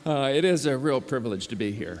It is a real privilege to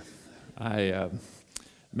be here. I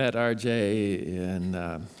met RJ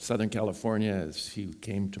in Southern California as he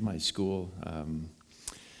came to my school.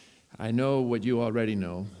 I know what you already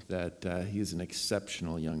know, that he is an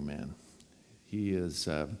exceptional young man. He is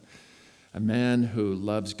a man who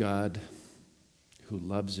loves God, who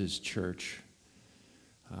loves his church,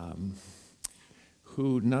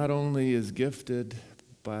 who not only is gifted,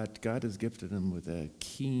 but God has gifted him with a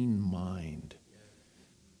keen mind,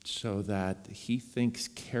 so that he thinks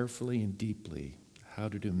carefully and deeply how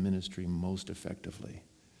to do ministry most effectively.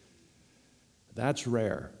 That's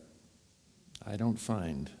rare. I don't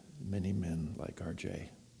find many men like RJ.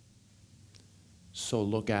 So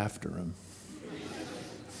look after him.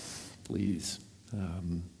 Please.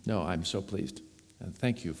 No, I'm so pleased. And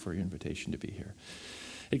thank you for your invitation to be here.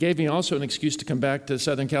 It gave me also an excuse to come back to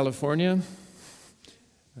Southern California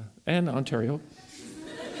and Ontario.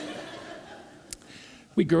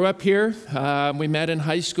 We grew up here. We met in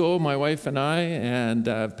high school, my wife and I, and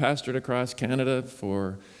pastored across Canada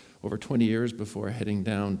for over 20 years before heading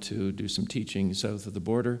down to do some teaching south of the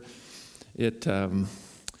border. We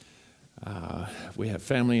have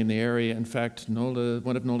family in the area. In fact,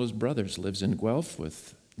 one of Nola's brothers lives in Guelph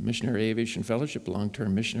with Missionary Aviation Fellowship,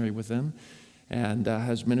 long-term missionary with them, and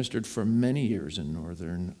has ministered for many years in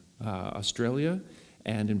northern Australia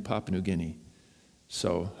and in Papua New Guinea.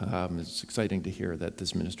 So it's exciting to hear that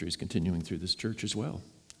this ministry is continuing through this church as well.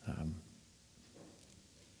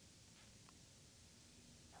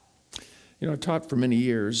 I taught for many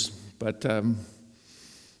years, but I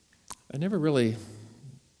never really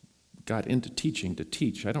got into teaching to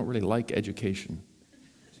teach. I don't really like education.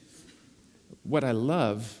 What I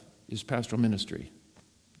love is pastoral ministry.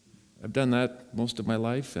 I've done that most of my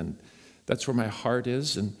life, and that's where my heart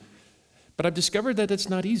is. But I've discovered that it's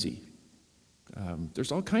not easy.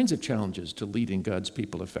 There's all kinds of challenges to leading God's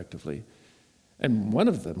people effectively. And one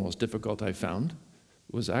of the most difficult I found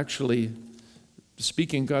was actually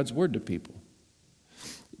speaking God's word to people.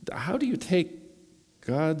 How do you take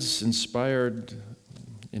God's inspired,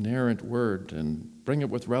 inerrant word and bring it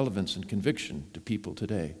with relevance and conviction to people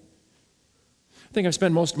today? I think I've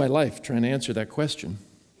spent most of my life trying to answer that question.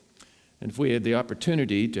 And if we had the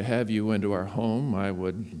opportunity to have you into our home, I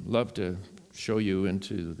would love to show you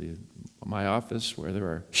into my office where there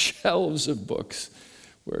are shelves of books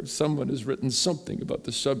where someone has written something about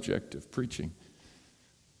the subject of preaching.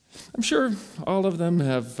 I'm sure all of them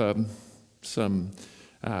have some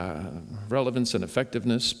relevance and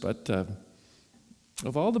effectiveness, but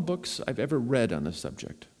of all the books I've ever read on the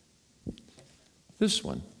subject, this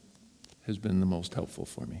one has been the most helpful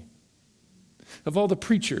for me. Of all the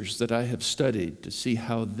preachers that I have studied to see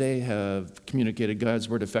how they have communicated God's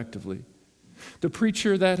word effectively, the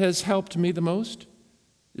preacher that has helped me the most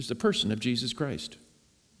is the person of Jesus Christ.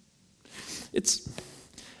 It's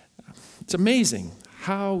amazing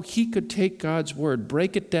how he could take God's word,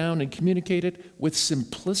 break it down, and communicate it with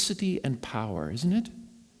simplicity and power, isn't it?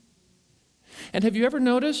 And have you ever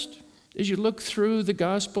noticed, as you look through the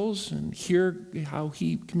Gospels and hear how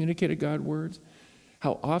he communicated God's words,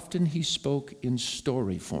 how often he spoke in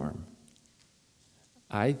story form?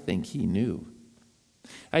 I think he knew.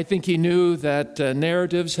 I think he knew that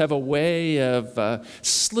narratives have a way of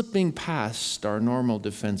slipping past our normal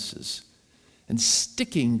defenses and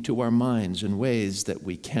sticking to our minds in ways that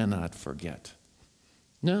we cannot forget.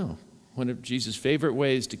 No, one of Jesus' favorite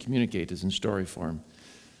ways to communicate is in story form.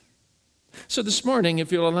 So this morning,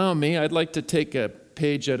 if you'll allow me, I'd like to take a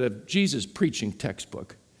page out of Jesus' preaching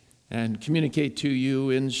textbook and communicate to you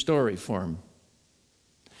in story form.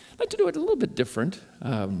 I'd like to do it a little bit different.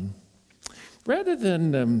 Rather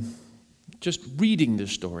than just reading the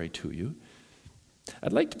story to you,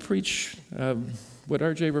 I'd like to preach what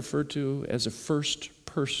RJ referred to as a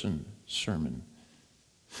first-person sermon,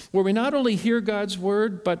 where we not only hear God's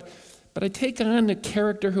word, but I take on a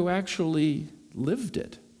character who actually lived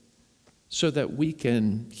it, so that we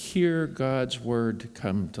can hear God's word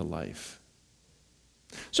come to life.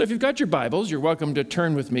 So if you've got your Bibles, you're welcome to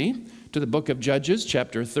turn with me to the book of Judges,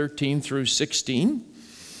 chapter 13 through 16.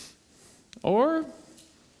 Or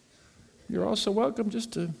you're also welcome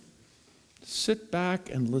just to sit back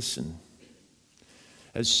and listen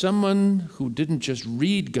as someone who didn't just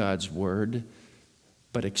read God's word,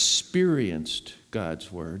 but experienced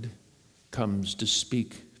God's word comes to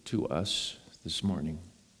speak to us this morning.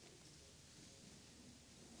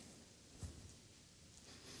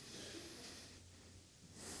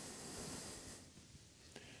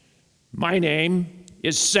 My name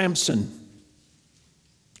is Samson.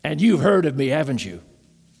 And you've heard of me, haven't you?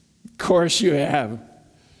 Of course you have.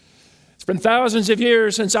 It's been thousands of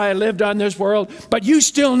years since I lived on this world, but you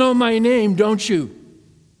still know my name, don't you?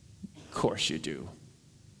 Of course you do.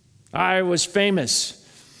 I was famous.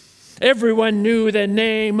 Everyone knew the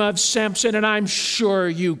name of Samson, and I'm sure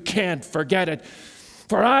you can't forget it.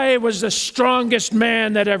 For I was the strongest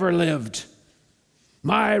man that ever lived.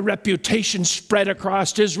 My reputation spread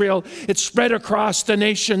across Israel. It spread across the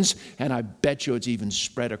nations, and I bet you it's even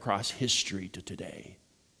spread across history to today.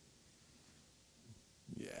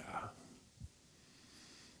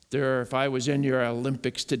 If I was in your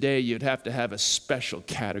Olympics today, you'd have to have a special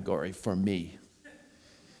category for me.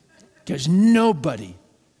 Because nobody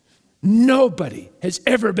has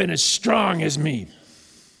ever been as strong as me.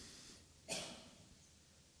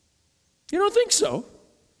 You don't think so?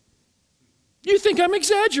 You think I'm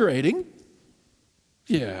exaggerating?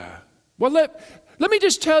 Yeah. Well, let me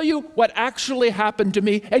just tell you what actually happened to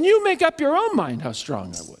me, and you make up your own mind how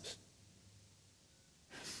strong I was.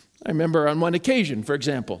 I remember on one occasion, for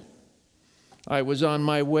example, I was on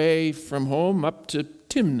my way from home up to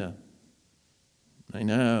Timnah. I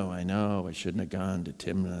know, I shouldn't have gone to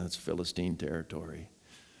Timnah. It's Philistine territory.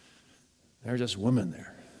 There's this woman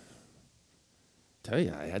there. I tell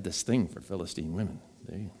you, I had this thing for Philistine women.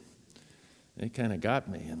 They kind of got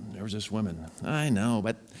me, and there was this woman. I know,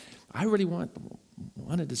 but I really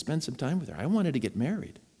wanted to spend some time with her. I wanted to get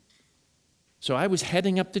married. So I was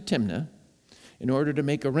heading up to Timnah in order to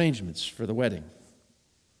make arrangements for the wedding.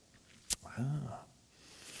 Wow.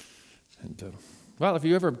 And, well, if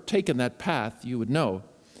you've ever taken that path, you would know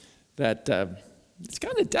that it's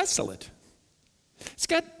kind of desolate. It's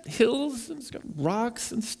got hills, and it's got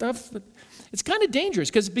rocks and stuff, but it's kind of dangerous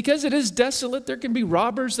because it is desolate. There can be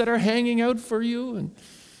robbers that are hanging out for you and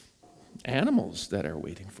animals that are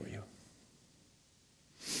waiting for you.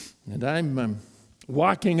 And I'm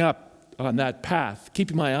walking up on that path,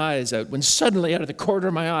 keeping my eyes out, when suddenly out of the corner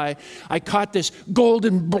of my eye, I caught this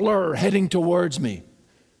golden blur heading towards me.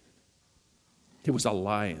 It was a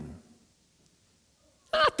lion.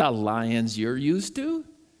 Not the lions you're used to.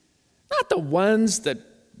 Not the ones that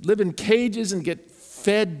live in cages and get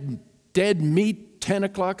fed dead meat 10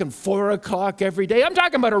 o'clock and 4 o'clock every day. I'm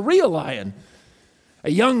talking about a real lion,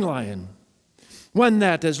 a young lion. One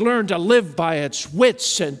that has learned to live by its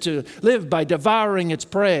wits and to live by devouring its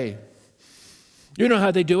prey. You know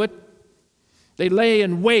how they do it? They lay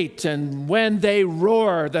in wait, and when they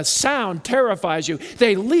roar, the sound terrifies you.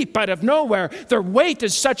 They leap out of nowhere. Their weight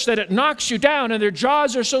is such that it knocks you down, and their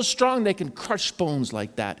jaws are so strong they can crush bones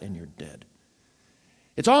like that, and you're dead.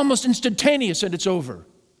 It's almost instantaneous, and it's over.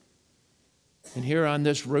 And here on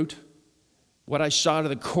this route, what I saw to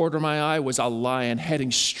the corner of my eye was a lion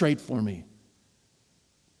heading straight for me.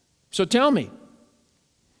 So tell me,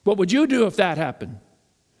 what would you do if that happened?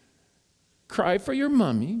 Cry for your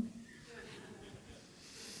mommy?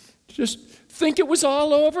 Just think it was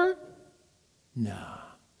all over? No.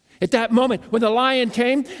 At that moment, when the lion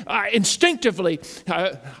came, I instinctively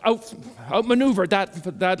outmaneuvered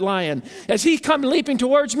that lion. As he come leaping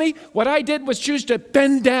towards me, what I did was choose to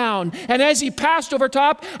bend down. And as he passed over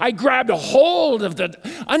top, I grabbed a hold of the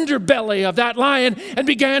underbelly of that lion and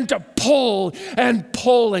began to pull,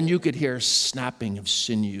 and you could hear snapping of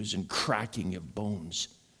sinews and cracking of bones.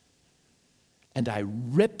 And I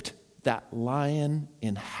ripped that lion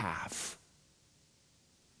in half.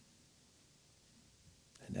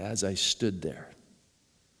 And as I stood there,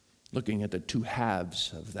 looking at the two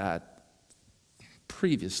halves of that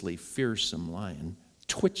previously fearsome lion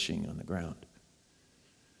twitching on the ground,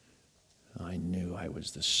 I knew I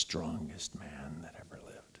was the strongest man that ever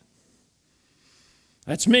lived.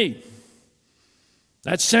 That's me.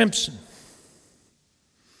 That's Samson.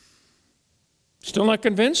 Still not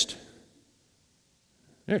convinced?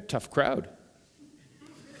 They're a tough crowd.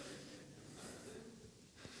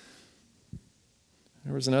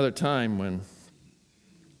 There was another time when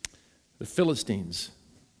the Philistines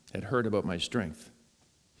had heard about my strength.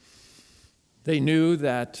 They knew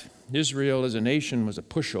that Israel as a nation was a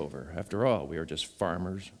pushover. After all, we were just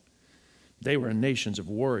farmers. They were nations of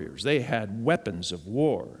warriors. They had weapons of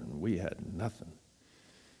war, and we had nothing.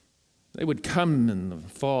 They would come in the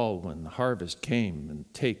fall when the harvest came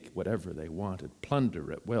and take whatever they wanted,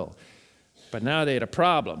 plunder at will. But now they had a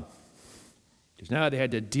problem, because now they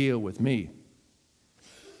had to deal with me.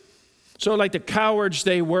 So like the cowards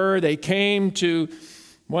they were, they came to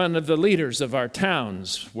one of the leaders of our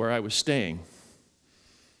towns where I was staying.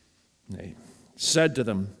 They said to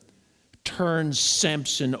them, "Turn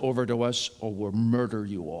Samson over to us or we'll murder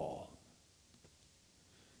you all."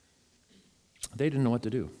 They didn't know what to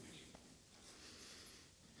do.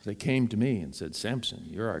 They came to me and said, "Samson,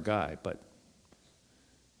 you're our guy, but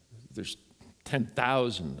there's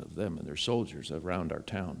 10,000 of them and their soldiers around our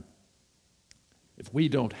town. If we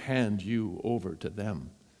don't hand you over to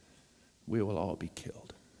them, we will all be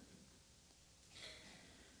killed.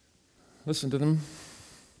 Listened to them,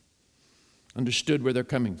 understood where they're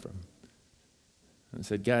coming from, and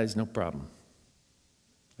said, guys, no problem.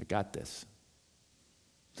 I got this.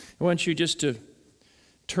 I want you just to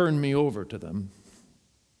turn me over to them,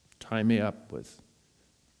 tie me up with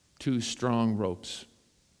 2 strong ropes,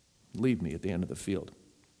 leave me at the end of the field.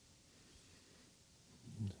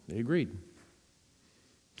 They agreed.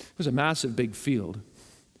 It was a massive big field.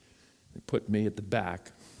 They put me at the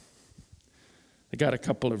back. They got a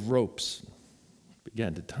couple of ropes,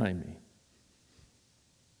 began to tie me.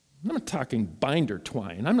 I'm not talking binder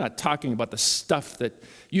twine. I'm not talking about the stuff that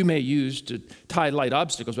you may use to tie light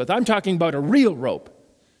obstacles with. I'm talking about a real rope.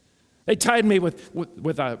 They tied me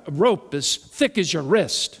with a rope as thick as your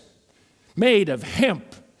wrist, made of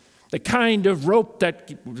hemp, the kind of rope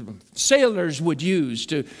that sailors would use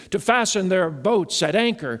to fasten their boats at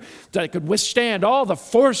anchor, that could withstand all the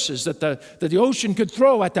forces that the ocean could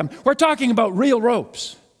throw at them. We're talking about real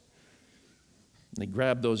ropes. And they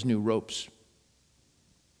grabbed those new ropes.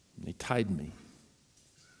 They tied me.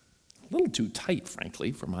 A little too tight,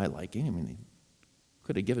 frankly, for my liking. I mean, they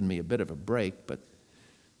could have given me a bit of a break, but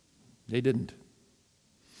they didn't.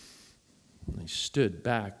 And they stood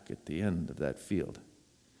back at the end of that field.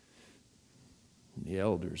 And the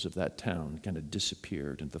elders of that town kind of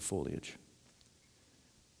disappeared into the foliage.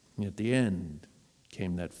 And at the end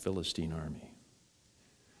came that Philistine army.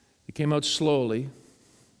 They came out slowly.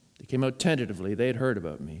 They came out tentatively. They had heard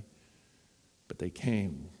about me. But they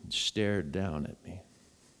came and stared down at me.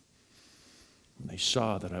 When they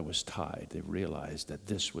saw that I was tied, they realized that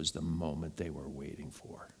this was the moment they were waiting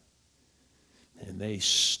for. And they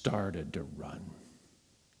started to run.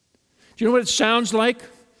 Do you know what it sounds like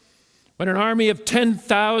when an army of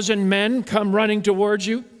 10,000 men come running towards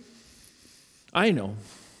you? I know.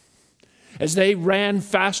 As they ran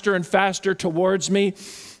faster and faster towards me,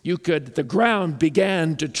 the ground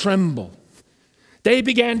began to tremble. They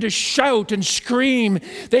began to shout and scream.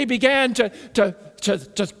 They began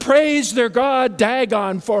to praise their God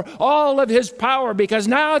Dagon for all of his power, because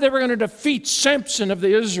now they were going to defeat Samson of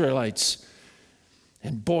the Israelites.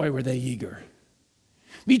 And boy, were they eager.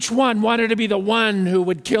 Each one wanted to be the one who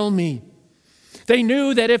would kill me. They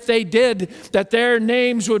knew that if they did, that their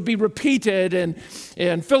names would be repeated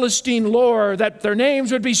in Philistine lore, that their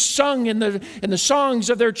names would be sung in the songs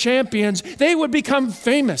of their champions. They would become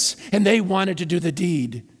famous, and they wanted to do the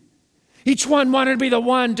deed. Each one wanted to be the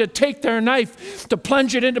one to take their knife, to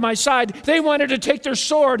plunge it into my side. They wanted to take their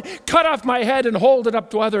sword, cut off my head, and hold it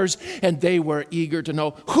up to others. And they were eager to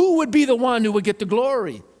know who would be the one who would get the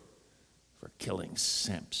glory for killing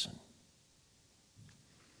Samson.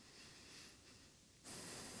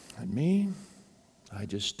 And me, I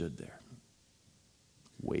just stood there,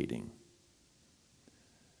 waiting.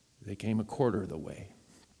 They came a quarter of the way,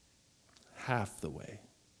 half the way,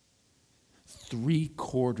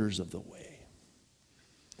 3/4 of the way.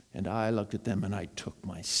 And I looked at them and I took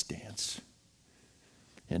my stance.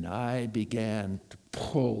 And I began to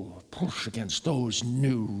push against those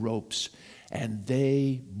new ropes, and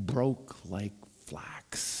they broke like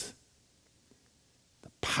flax.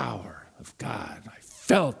 The power of God I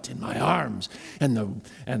felt in my arms, and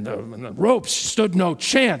the ropes stood no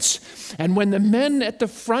chance. And when the men at the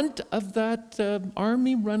front of that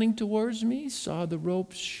army running towards me saw the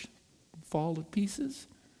ropes fall to pieces,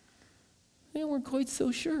 they weren't quite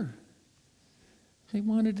so sure. They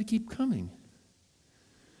wanted to keep coming.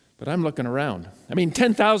 But I'm looking around. I mean,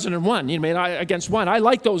 10,001, against one. I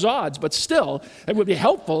like those odds, but still, it would be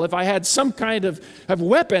helpful if I had some kind of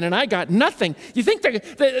weapon, and I got nothing. You think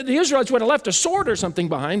the Israelites would have left a sword or something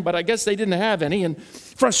behind, but I guess they didn't have any. And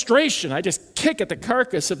frustration, I just kick at the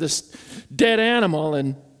carcass of this dead animal,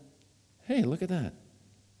 and hey, look at that.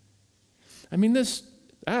 I mean, this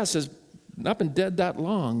ass has not been dead that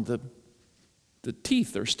long. The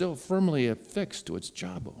teeth are still firmly affixed to its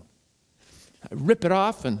jawbone. I rip it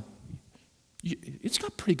off, and it's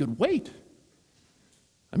got pretty good weight.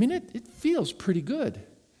 I mean, it feels pretty good.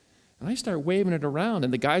 And I start waving it around,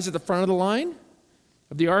 and the guys at the front of the line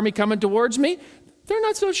of the army coming towards me, they're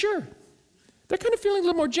not so sure. They're kind of feeling a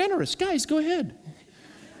little more generous. Guys, go ahead.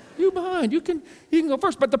 You behind, you can go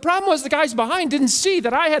first. But the problem was the guys behind didn't see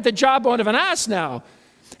that I had the jawbone of an ass now.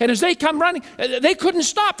 And as they come running, they couldn't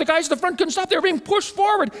stop. The guys at the front couldn't stop. They were being pushed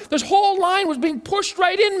forward. This whole line was being pushed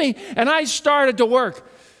right in me. And I started to work.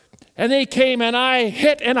 And they came, and I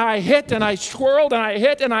hit, and I hit, and I swirled, and I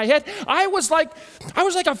hit, and I hit. I was like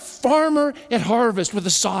a farmer at harvest with a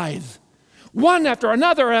scythe, One after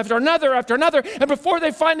another, after another, after another. And before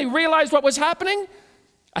they finally realized what was happening,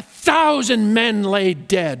 1,000 men lay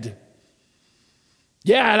dead.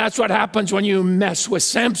 Yeah, that's what happens when you mess with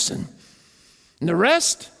Samson. And the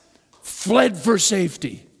rest fled for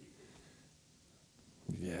safety.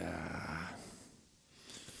 Yeah,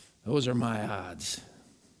 those are my odds.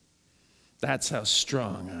 That's how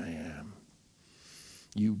strong I am.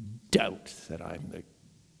 You doubt that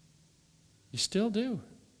You still do.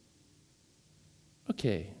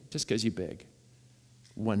 Okay, just because you beg.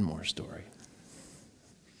 One more story.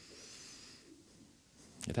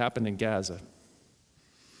 It happened in Gaza.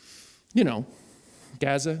 You know,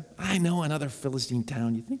 Gaza, I know, another Philistine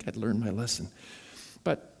town. You'd think I'd learned my lesson.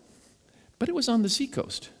 But it was on the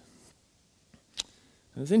seacoast.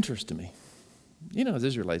 It was interesting to me. You know, the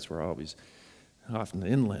Israelites were always often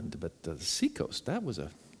inland, but the seacoast, it was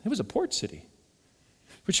a port city.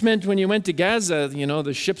 Which meant when you went to Gaza, you know,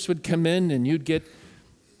 the ships would come in and you'd get,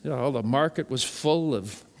 the market was full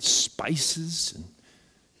of spices and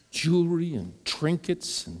jewelry and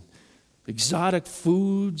trinkets and exotic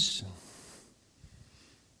foods,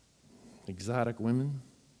 exotic women.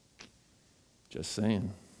 Just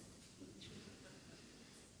saying.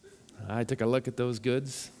 I took a look at those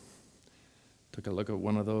goods, took a look at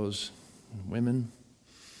one of those women,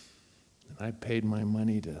 and I paid my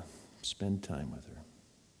money to spend time with her.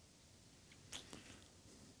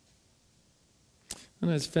 When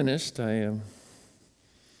I was finished, I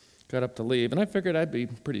got up to leave, and I figured I'd be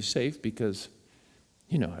pretty safe because,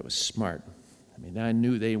 I was smart. I mean, I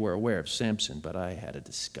knew they were aware of Samson, but I had it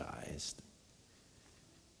disguised.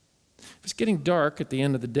 It was getting dark at the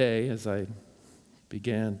end of the day as I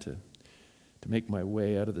began to make my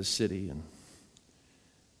way out of the city, and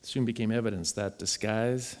it soon became evidence that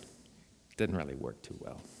disguise didn't really work too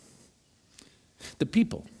well. The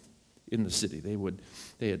people in the city,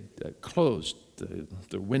 they had closed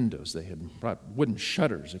the windows. They had brought wooden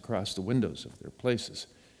shutters across the windows of their places.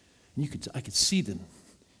 And I could see them,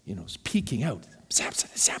 peeking out. Samson,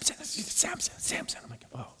 Samson, Samson, Samson. I'm like,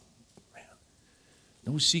 oh, man,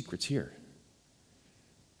 no secrets here.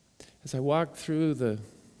 As I walked through the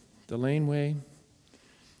laneway,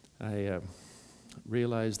 I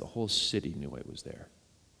realized the whole city knew I was there.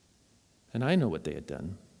 And I know what they had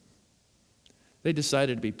done. They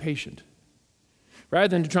decided to be patient. Rather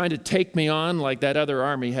than trying to take me on like that other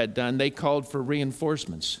army had done, they called for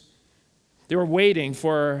reinforcements. They were waiting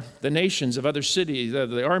for the nations of other cities,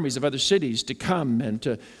 the armies of other cities to come and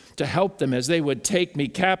to help them as they would take me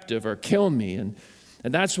captive or kill me. And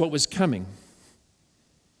that's what was coming.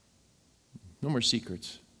 No more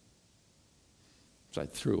secrets. So I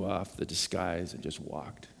threw off the disguise and just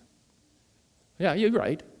walked. Yeah, you're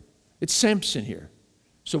right. It's Samson here.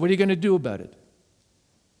 So what are you going to do about it?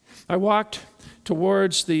 I walked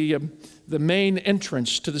towards the main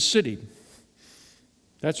entrance to the city.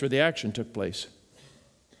 That's where the action took place.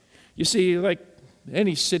 You see, like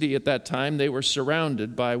any city at that time, they were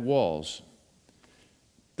surrounded by walls.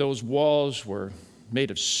 Those walls were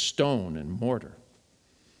made of stone and mortar.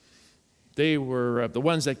 They were the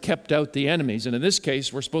ones that kept out the enemies, and in this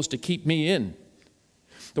case, were supposed to keep me in.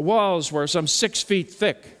 The walls were some 6 feet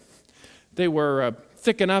thick. They were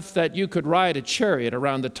thick enough that you could ride a chariot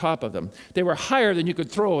around the top of them. They were higher than you could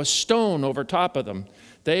throw a stone over top of them.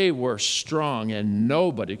 They were strong, and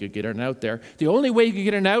nobody could get in and out there. The only way you could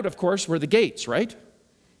get in and out, of course, were the gates, right?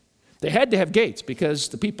 They had to have gates because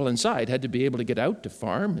the people inside had to be able to get out to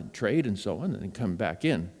farm and trade and so on and then come back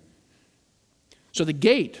in. So the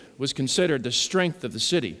gate was considered the strength of the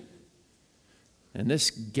city. And this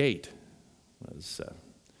gate was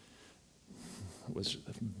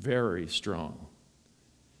very strong.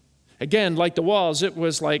 Again, like the walls, it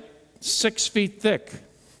was like 6 feet thick.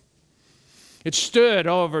 It stood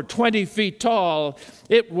over 20 feet tall.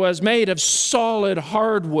 It was made of solid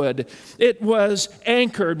hardwood. It was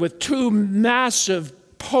anchored with 2 massive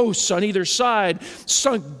posts on either side,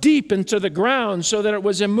 sunk deep into the ground so that it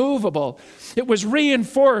was immovable. It was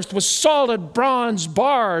reinforced with solid bronze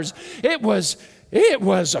bars. It was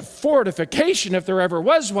a fortification, if there ever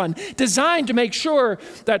was one, designed to make sure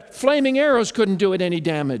that flaming arrows couldn't do it any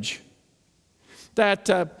damage.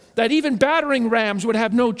 That even battering rams would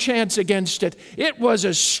have no chance against it. It was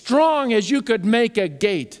as strong as you could make a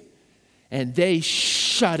gate. And they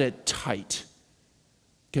shut it tight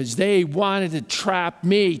because they wanted to trap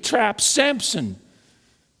me, trap Samson.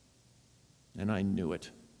 And I knew it.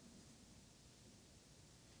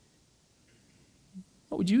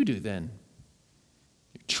 What would you do then?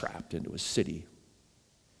 You're trapped into a city.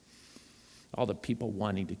 All the people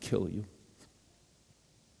wanting to kill you.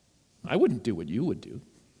 I wouldn't do what you would do.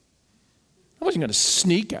 I wasn't going to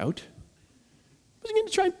sneak out. I was going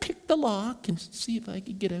to try and pick the lock and see if I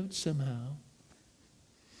could get out somehow.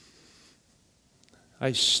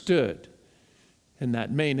 I stood in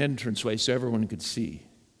that main entranceway so everyone could see.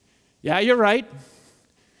 Yeah, you're right.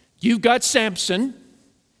 You've got Samson.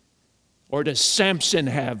 Or does Samson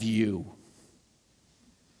have you?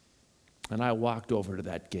 And I walked over to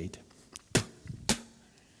that gate.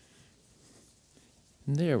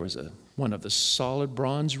 And there was one of the solid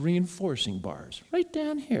bronze reinforcing bars right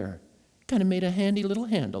down here. Kind of made a handy little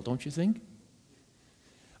handle, don't you think?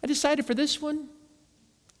 I decided for this one,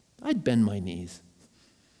 I'd bend my knees.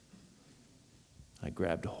 I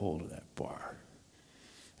grabbed a hold of that bar.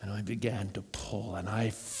 And I began to pull, and I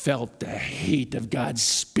felt the heat of God's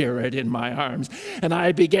Spirit in my arms. And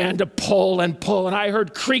I began to pull, and I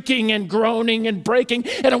heard creaking and groaning and breaking.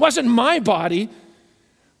 And it wasn't my body.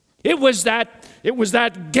 It was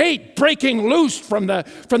that gate breaking loose from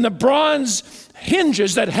the bronze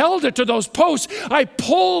hinges that held it to those posts. I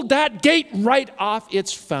pulled that gate right off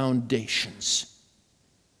its foundations.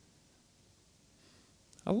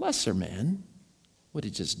 A lesser man would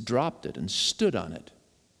have just dropped it and stood on it.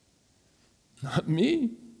 Not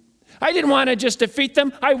me. I didn't want to just defeat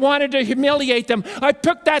them. I wanted to humiliate them. I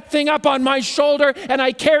picked that thing up on my shoulder and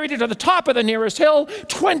I carried it to the top of the nearest hill,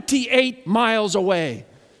 28 miles away.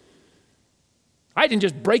 I didn't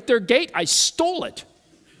just break their gate, I stole it.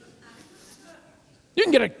 You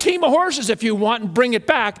can get a team of horses if you want and bring it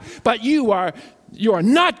back, but you are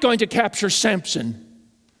not going to capture Samson.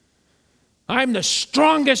 I'm the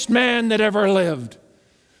strongest man that ever lived.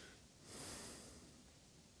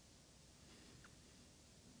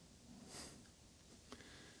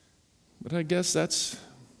 But I guess that's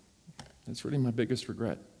really my biggest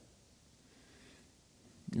regret.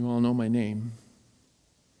 You all know my name.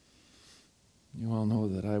 You all know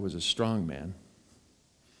that I was a strong man.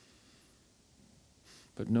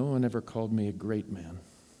 But no one ever called me a great man.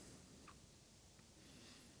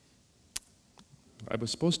 I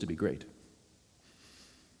was supposed to be great.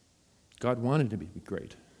 God wanted me to be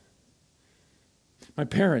great. My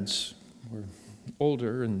parents were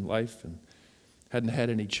older in life and hadn't had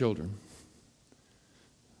any children.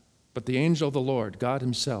 But the angel of the Lord, God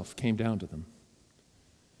himself, came down to them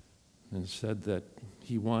and said that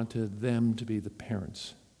he wanted them to be the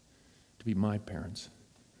parents, to be my parents.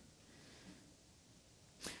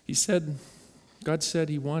 God said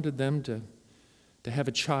he wanted them to have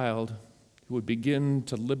a child who would begin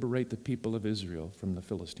to liberate the people of Israel from the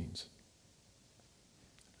Philistines.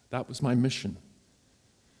 That was my mission.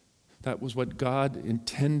 That was what God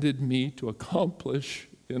intended me to accomplish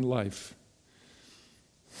in life.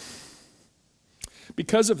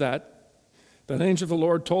 Because of that, the angel of the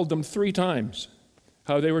Lord told them 3 times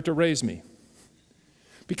how they were to raise me.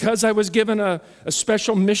 Because I was given a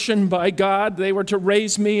special mission by God, they were to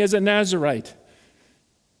raise me as a Nazirite.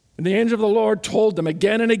 And the angel of the Lord told them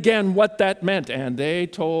again and again what that meant. And they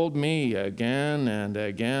told me again and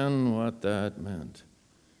again what that meant.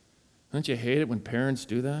 Don't you hate it when parents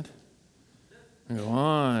do that? They go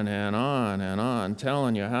on and on and on,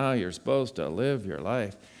 telling you how you're supposed to live your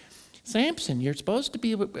life. Samson, you're supposed to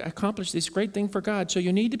be able to accomplish this great thing for God, so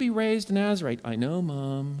you need to be raised a Nazirite. I know,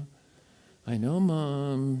 Mom. I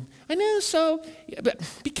know, so but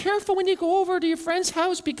be careful when you go over to your friend's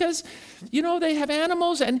house because, they have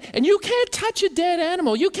animals and you can't touch a dead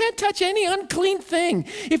animal. You can't touch any unclean thing.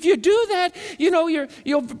 If you do that,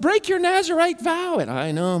 you'll break your Nazirite vow. And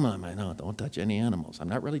I know, Mom, I know, don't touch any animals. I'm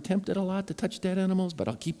not really tempted a lot to touch dead animals, but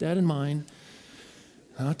I'll keep that in mind.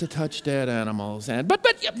 Not to touch dead animals. But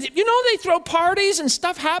they throw parties and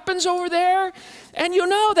stuff happens over there. And you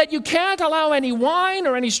know that you can't allow any wine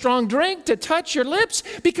or any strong drink to touch your lips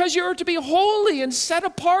because you're to be holy and set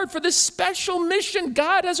apart for this special mission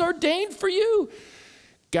God has ordained for you.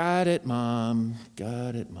 Got it, Mom.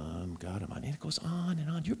 Got it, Mom. And it goes on and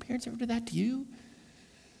on. Your parents ever do that to you?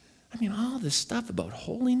 All this stuff about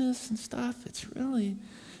holiness and stuff, it's really...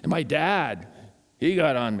 And my dad, he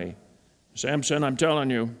got on me. Samson, I'm telling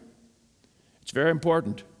you, it's very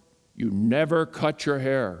important. You never cut your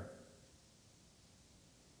hair.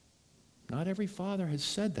 Not every father has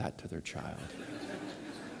said that to their child.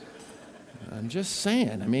 I'm just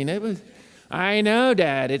saying. I know,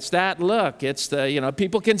 Dad, it's that look. It's the,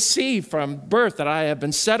 people can see from birth that I have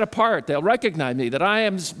been set apart. They'll recognize me, that I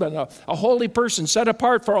am a holy person set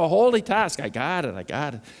apart for a holy task. I got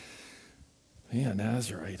it. Yeah,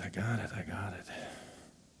 Nazirite, I got it.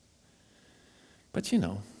 But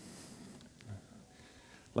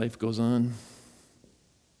life goes on.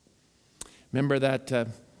 Remember that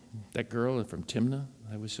girl from Timnah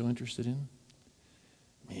I was so interested in?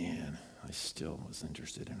 Man, I still was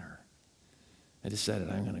interested in her. I decided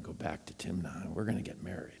I'm going to go back to Timnah and we're going to get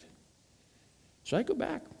married. So I go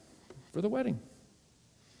back for the wedding.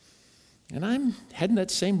 And I'm heading that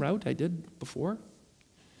same route I did before.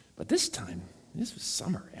 But this time, this was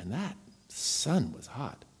summer, and that sun was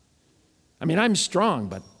hot. I mean, I'm strong,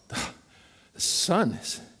 but the sun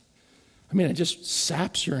is, it just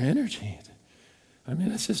saps your energy.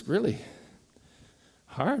 It's just really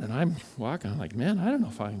hard. And I'm walking, I'm like, man, I don't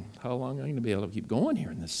know how long I'm going to be able to keep going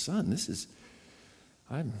here in this sun.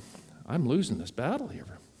 I'm losing this battle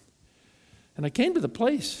here. And I came to the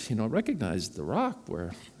place, recognized the rock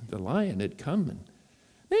where the lion had come. And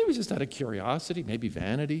maybe it was just out of curiosity, maybe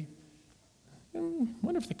vanity. And I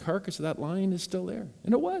wonder if the carcass of that lion is still there.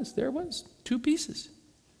 And it was. There it was. 2 pieces.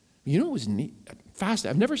 It was neat. Fast.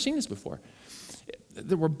 I've never seen this before.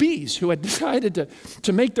 There were bees who had decided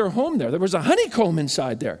to make their home there. There was a honeycomb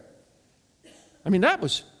inside there. That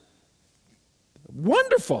was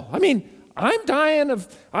wonderful. I'm dying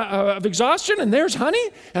of exhaustion, and there's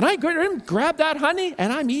honey, and I grab that honey,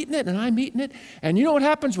 and I'm eating it. And you know what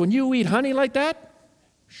happens when you eat honey like that?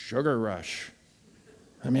 Sugar rush.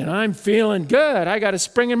 I'm feeling good. I got a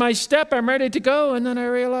spring in my step. I'm ready to go. And then I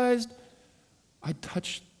realized I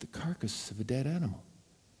touched the carcass of a dead animal.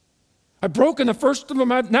 I've broken the first of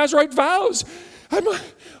my Nazirite vows.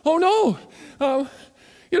 Oh no.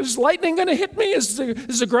 Is lightning going to hit me? Is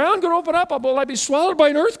the ground going to open up? Will I be swallowed by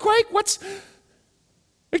an earthquake?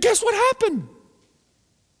 And guess what happened?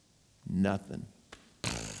 Nothing.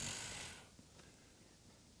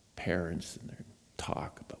 Parents and their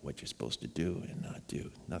talk about what you're supposed to do and not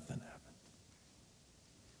do. Nothing happened.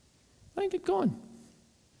 I get going.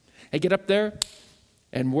 I get up there,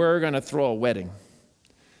 and we're going to throw a wedding.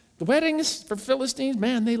 The weddings for Philistines,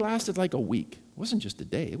 man, they lasted like a week. It wasn't just a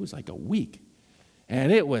day. It was like a week.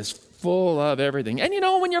 And it was full of everything. And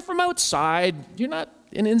when you're from outside, you're not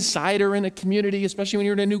an insider in a community, especially when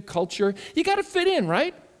you're in a new culture. You got to fit in,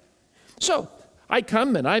 right? So I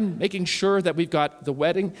come and I'm making sure that we've got the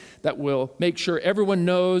wedding that will make sure everyone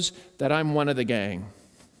knows that I'm one of the gang.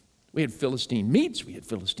 We had Philistine meats. We had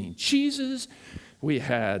Philistine cheeses. We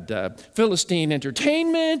had Philistine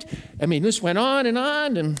entertainment. This went on. And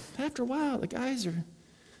after a while, the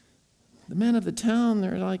men of the town,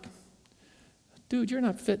 they're like, dude, you're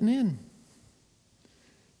not fitting in.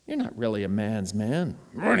 You're not really a man's man.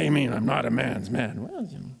 What do you mean I'm not a man's man? Well,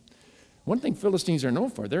 one thing Philistines are known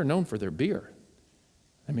for, they're known for their beer.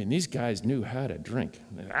 These guys knew how to drink.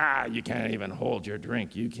 You can't even hold your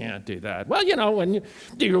drink. You can't do that. Well, when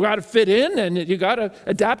you got to fit in and you got to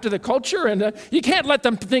adapt to the culture, and you can't let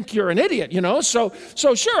them think you're an idiot, So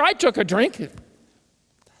sure, I took a drink.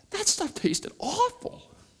 That stuff tasted awful.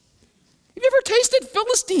 Have you ever tasted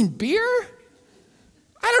Philistine beer?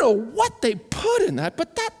 I don't know what they put in that,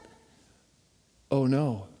 but oh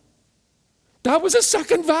no. That was a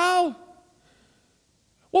second vow.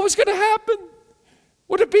 What was going to happen?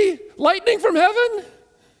 Would it be lightning from heaven?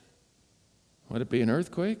 Would it be an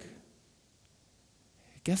earthquake?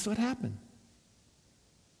 Guess what happened?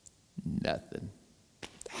 Nothing.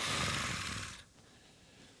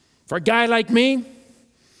 For a guy like me,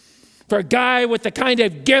 for a guy with the kind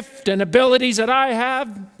of gift and abilities that I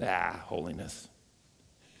have, holiness.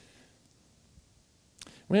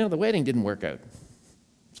 Well, the wedding didn't work out.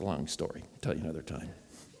 It's a long story. I'll tell you another time.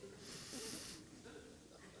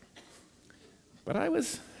 But I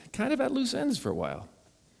was kind of at loose ends for a while.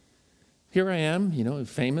 Here I am,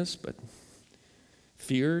 famous, but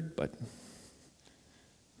feared, but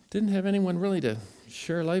didn't have anyone really to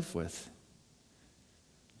share life with.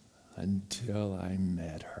 Until I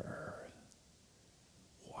met her.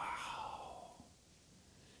 Wow.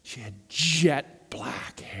 She had jet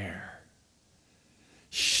black hair.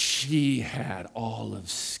 She had olive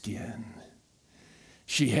skin.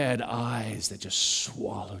 She had eyes that just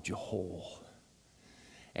swallowed you whole.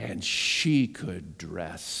 And she could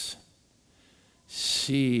dress.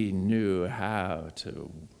 She knew how to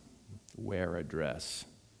wear a dress.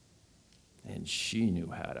 And she knew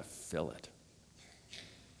how to fill it.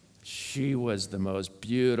 She was the most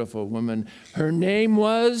beautiful woman. Her name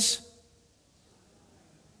was...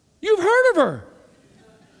 You've heard of her.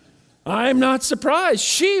 I'm not surprised.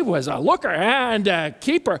 She was a looker and a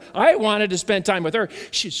keeper. I wanted to spend time with her.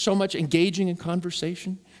 She's so much engaging in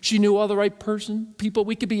conversation. She knew all the right people.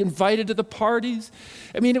 We could be invited to the parties.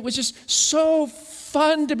 It was just so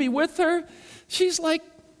fun to be with her. She's like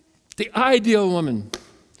the ideal woman.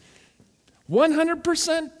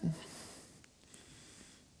 100%.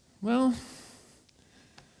 Well,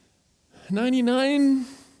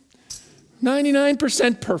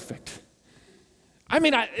 99% perfect.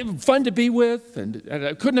 Fun to be with, and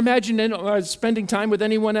I couldn't imagine spending time with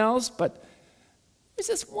anyone else, but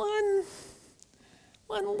there's this one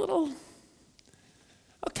little,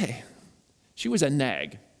 okay, she was a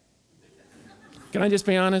nag. Can I just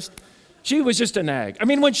be honest? She was just a nag. I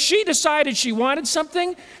mean, when she decided she wanted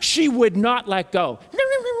something, she would not let go.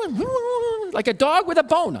 Like a dog with a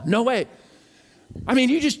bone. No way. I mean,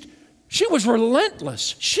 she was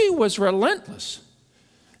relentless. She was relentless.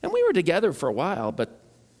 And we were together for a while, but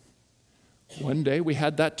one day we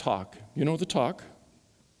had that talk. You know the talk?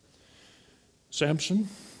 Samson,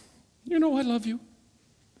 you know I love you.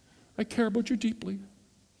 I care about you deeply.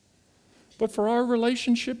 But for our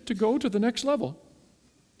relationship to go to the next level,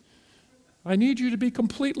 I need you to be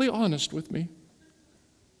completely honest with me.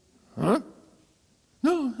 Huh?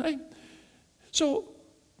 No,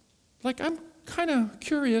 I'm kind of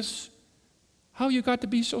curious how you got to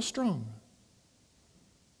be so strong.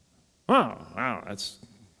 Oh, wow,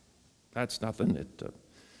 that's nothing.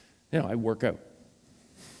 I work out.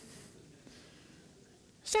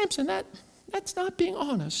 Samson, that's not being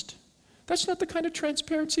honest. That's not the kind of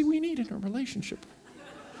transparency we need in a relationship.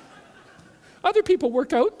 Other people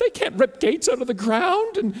work out. They can't rip gates out of the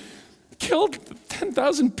ground and kill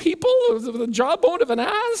 10,000 people with the jawbone of an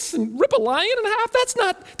ass and rip a lion in half.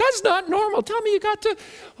 That's not normal. Tell me you got to,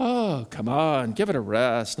 oh, come on, give it a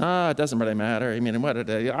rest. No, it doesn't really matter. I mean,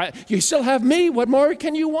 you still have me. What more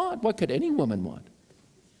can you want? What could any woman want?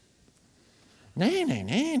 Nah.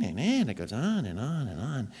 It goes on and on and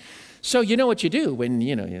on. So you know what you do when,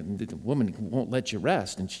 the woman won't let you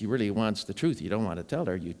rest and she really wants the truth. You don't want to tell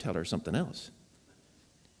her. You tell her something else.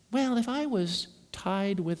 Well, if I was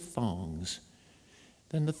tied with thongs,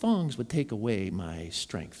 then the thongs would take away my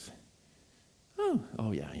strength.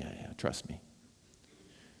 Oh, yeah, trust me.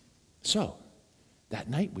 So that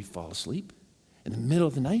night we fall asleep. In the middle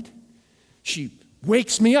of the night, she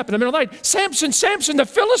wakes me up in the middle of the night. Samson, the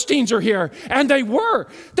Philistines are here. And they were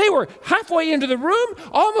halfway into the room,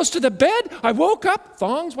 almost to the bed. I woke up,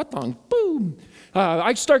 thongs, what thongs? Boom.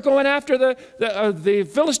 I start going after the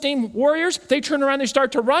Philistine warriors. They turn around, they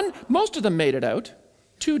start to run. Most of them made it out.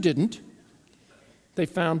 2 didn't. They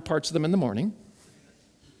found parts of them in the morning.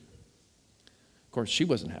 Of course, she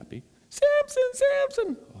wasn't happy.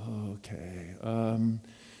 Samson. Okay.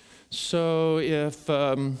 So if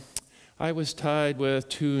I was tied with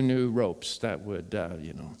 2 new ropes, that would,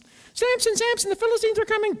 Samson, the Philistines are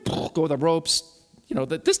coming. Go the ropes.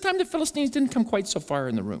 This time the Philistines didn't come quite so far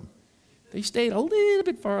in the room. They stayed a little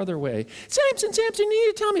bit farther away. Samson, you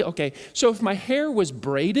need to tell me. Okay, so if my hair was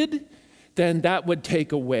braided, then that would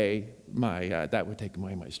take away my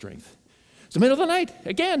strength. It's the middle of the night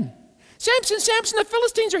again. Samson, the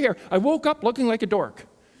Philistines are here. I woke up looking like a dork.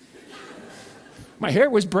 My hair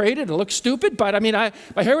was braided. It looked stupid, but my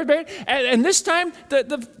hair was braided. And this time,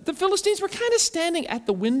 the Philistines were kind of standing at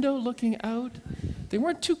the window looking out. They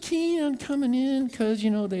weren't too keen on coming in because,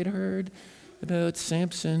 they'd heard about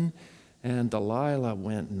Samson. And Delilah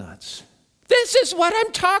went nuts. This is what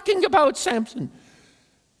I'm talking about, Samson.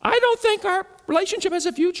 I don't think our relationship has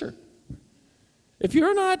a future. If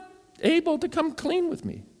you're not able to come clean with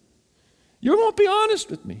me, you won't be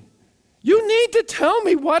honest with me. You need to tell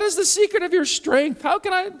me what is the secret of your strength. How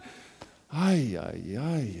can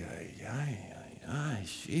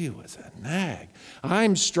she was a nag.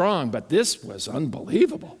 I'm strong, but this was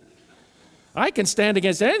unbelievable. I can stand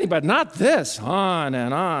against anything, but not this. On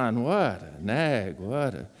and on. What a nag.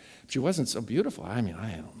 She wasn't so beautiful. I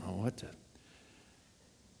don't know what to.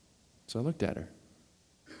 So I looked at her.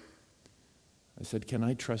 I said, can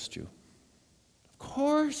I trust you? Of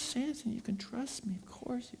course, Samson, you can trust me. Of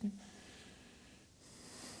course you can.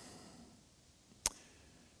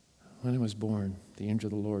 When I was born, the angel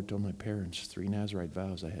of the Lord told my parents 3 Nazirite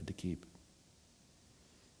vows I had to keep.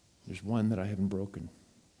 There's one that I haven't broken.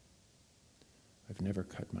 I've never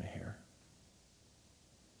cut my hair.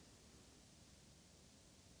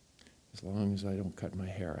 As long as I don't cut my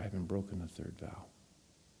hair, I haven't broken the 3rd vow.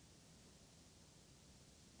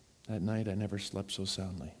 That night, I never slept so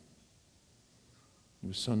soundly. It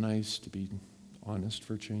was so nice to be honest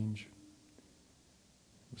for a change.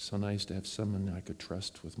 It was so nice to have someone I could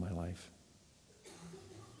trust with my life.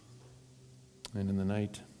 And in the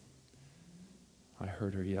night, I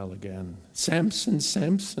heard her yell again,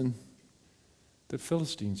 Samson, the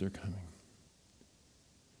Philistines are coming.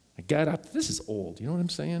 I got up. This is old, you know what I'm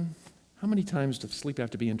saying? How many times does sleep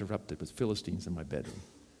have to be interrupted with Philistines in my bedroom?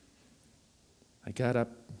 I got up,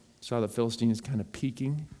 saw the Philistines kind of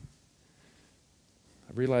peeking.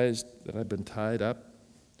 I realized that I'd been tied up.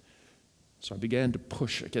 So I began to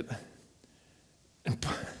push. And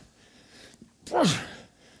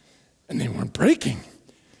they weren't breaking.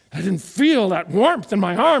 I didn't feel that warmth in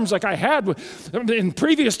my arms like I had in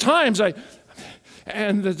previous times.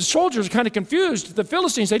 And the soldiers were kind of confused. The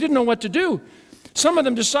Philistines, they didn't know what to do. Some of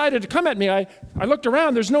them decided to come at me. I looked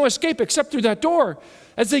around. There's no escape except through that door.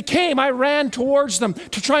 As they came, I ran towards them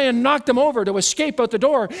to try and knock them over, to escape out the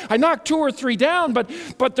door. I knocked 2 or 3 down, but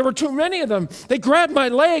there were too many of them. They grabbed my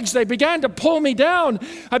legs. They began to pull me down.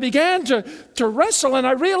 I began to wrestle, and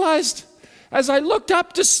I realized as I looked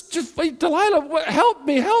up to Delilah, help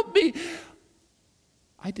me, help me.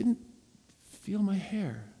 I didn't feel my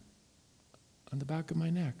hair on the back of my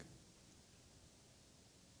neck.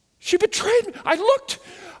 She betrayed me. I looked,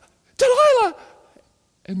 Delilah,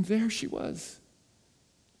 and there she was,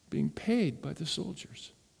 being paid by the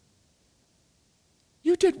soldiers.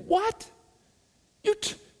 You did what? You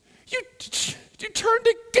turned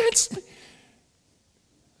against me.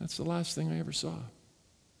 That's the last thing I ever saw.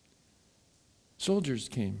 Soldiers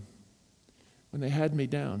came. When they had me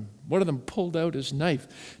down, one of them pulled out his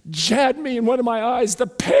knife, jabbed me in one of my eyes, the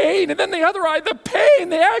pain, and then the other eye, the pain,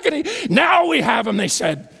 the agony. Now we have him, they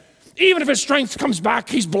said. Even if his strength comes back,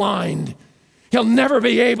 he's blind. He'll never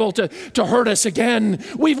be able to hurt us again.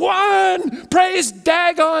 We've won! Praise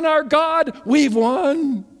Dagon, our God. We've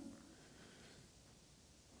won.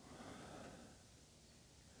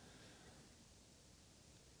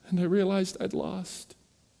 And I realized I'd lost.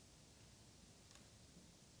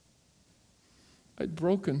 I'd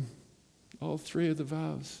broken all 3 of the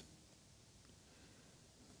vows.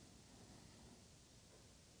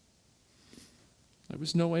 I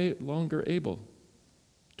was no longer able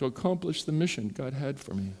to accomplish the mission God had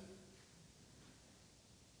for me.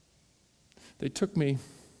 They took me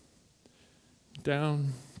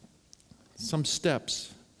down some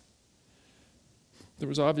steps. There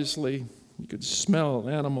was obviously, you could smell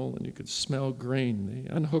animal and you could smell grain. They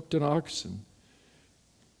unhooked an oxen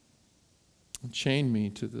and chained me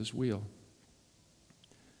to this wheel.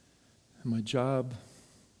 And my job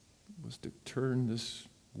was to turn this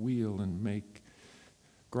wheel and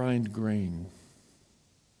grind grain.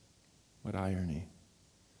 What irony.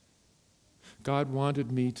 God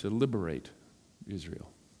wanted me to liberate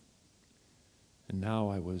Israel. And now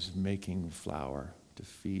I was making flour to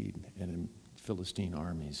feed Philistine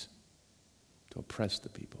armies, to oppress the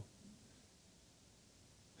people.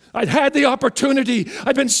 I'd had the opportunity.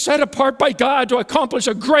 I'd been set apart by God to accomplish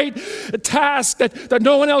a great task that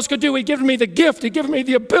no one else could do. He'd given me the gift. He'd given me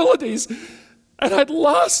the abilities. And I'd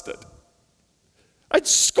lost it. I'd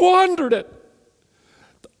squandered it.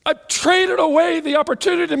 I'd traded away the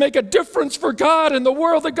opportunity to make a difference for God and the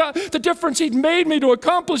world, the difference He'd made me to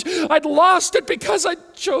accomplish. I'd lost it because I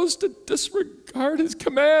chose to disregard His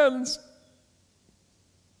commands.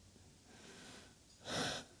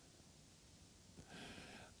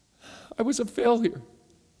 I was a failure.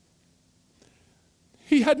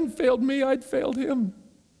 He hadn't failed me, I'd failed Him.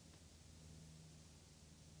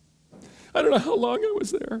 I don't know how long I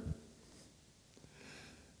was there.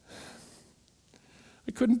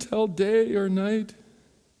 I couldn't tell day or night.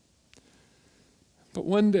 But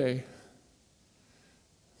one day,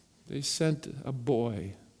 they sent a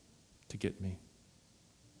boy to get me.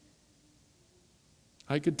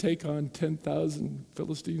 I could take on 10,000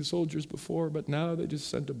 Philistine soldiers before, but now they just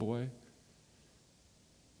sent a boy.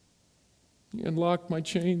 He unlocked my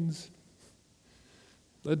chains,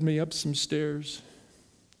 led me up some stairs.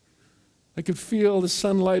 I could feel the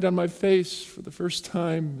sunlight on my face for the first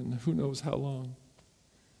time in who knows how long.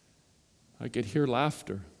 I could hear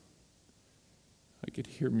laughter. I could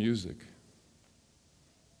hear music.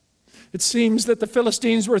 It seems that the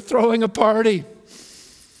Philistines were throwing a party.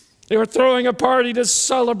 They were throwing a party to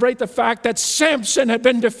celebrate the fact that Samson had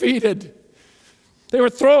been defeated. They were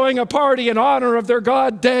throwing a party in honor of their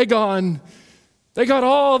god Dagon. They got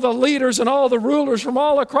all the leaders and all the rulers from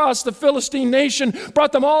all across the Philistine nation,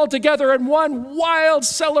 brought them all together in one wild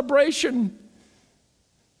celebration.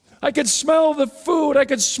 I could smell the food. I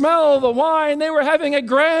could smell the wine. They were having a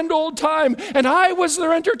grand old time, and I was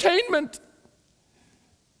their entertainment.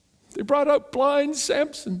 They brought out blind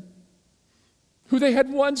Samson, who they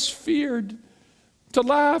had once feared, to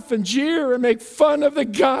laugh and jeer and make fun of the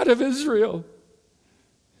God of Israel.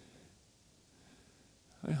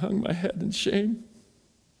 I hung my head in shame.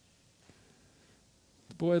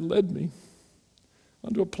 The boy led me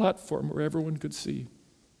onto a platform where everyone could see.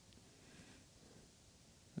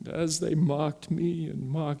 And as they mocked me and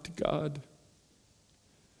mocked God,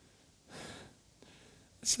 I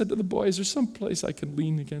said to the boy, is there some place I can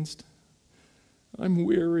lean against? I'm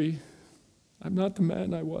weary. I'm not the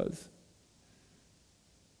man I was.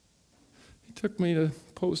 He took me to a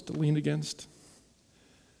post to lean against.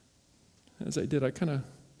 As I did, I kind of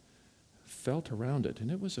felt around it, and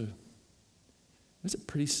it was a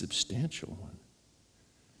pretty substantial one.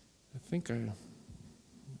 I think I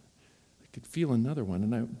could feel another one,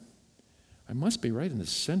 and I must be right in the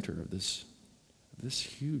center of this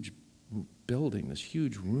huge building, this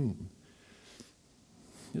huge room.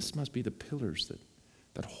 This must be the pillars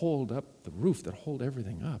that hold up the roof, that hold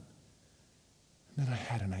everything up. And then I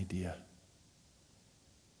had an idea.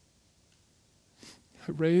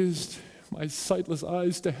 I raised my sightless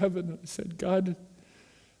eyes to heaven and I said, God,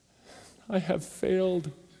 I have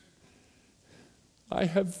failed. I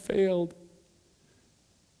have failed.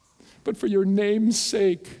 But for your name's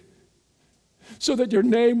sake, so that your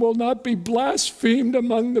name will not be blasphemed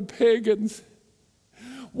among the pagans,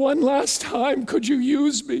 one last time could you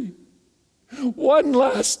use me? One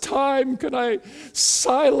last time can I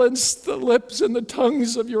silence the lips and the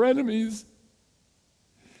tongues of your enemies?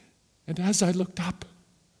 And as I looked up,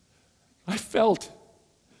 I felt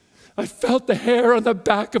the hair on the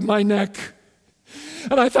back of my neck.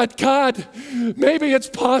 And I thought, God, maybe it's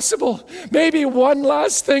possible. Maybe one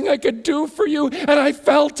last thing I could do for you. And I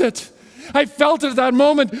felt it. I felt it at that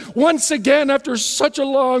moment. Once again, after such a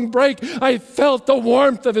long break, I felt the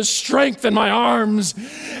warmth of his strength in my arms.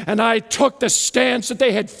 And I took the stance that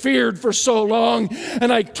they had feared for so long.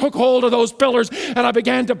 And I took hold of those pillars and I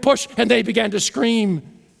began to push and they began to scream.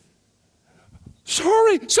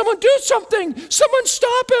 Sorry, someone do something. Someone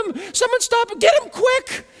stop him. Someone stop him. Get him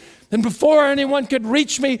quick. And before anyone could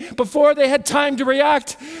reach me, before they had time to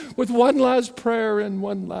react, with one last prayer and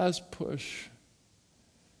one last push,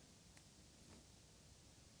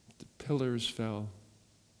 the pillars fell.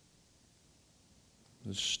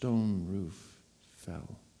 The stone roof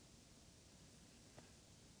fell.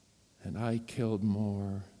 And I killed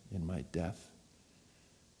more in my death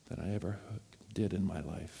than I ever did in my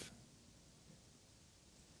life.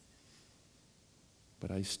 But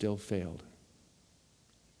I still failed.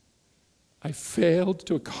 I failed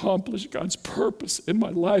to accomplish God's purpose in my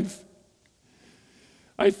life.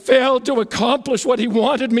 I failed to accomplish what he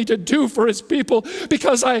wanted me to do for his people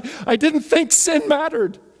because I didn't think sin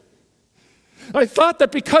mattered. I thought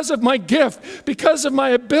that because of my gift, because of my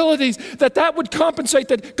abilities, that would compensate,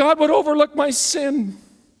 that God would overlook my sin.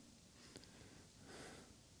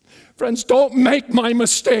 Friends, don't make my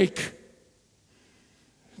mistake.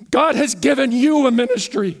 God has given you a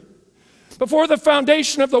ministry. Before the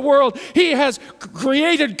foundation of the world, he has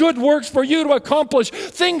created good works for you to accomplish,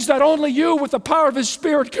 things that only you with the power of his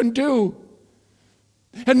Spirit can do.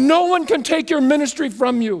 And no one can take your ministry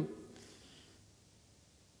from you.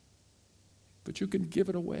 But you can give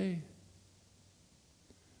it away.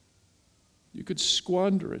 You could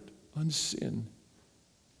squander it on sin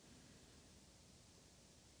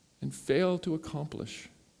and fail to accomplish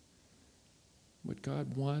what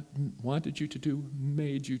God wanted you to do,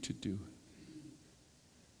 made you to do.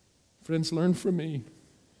 Friends, learn from me.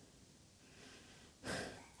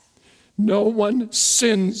 No one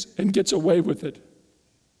sins and gets away with it.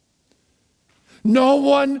 No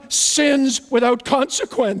one sins without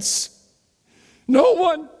consequence. No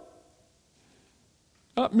one.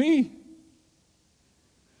 Not me.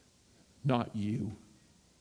 Not you.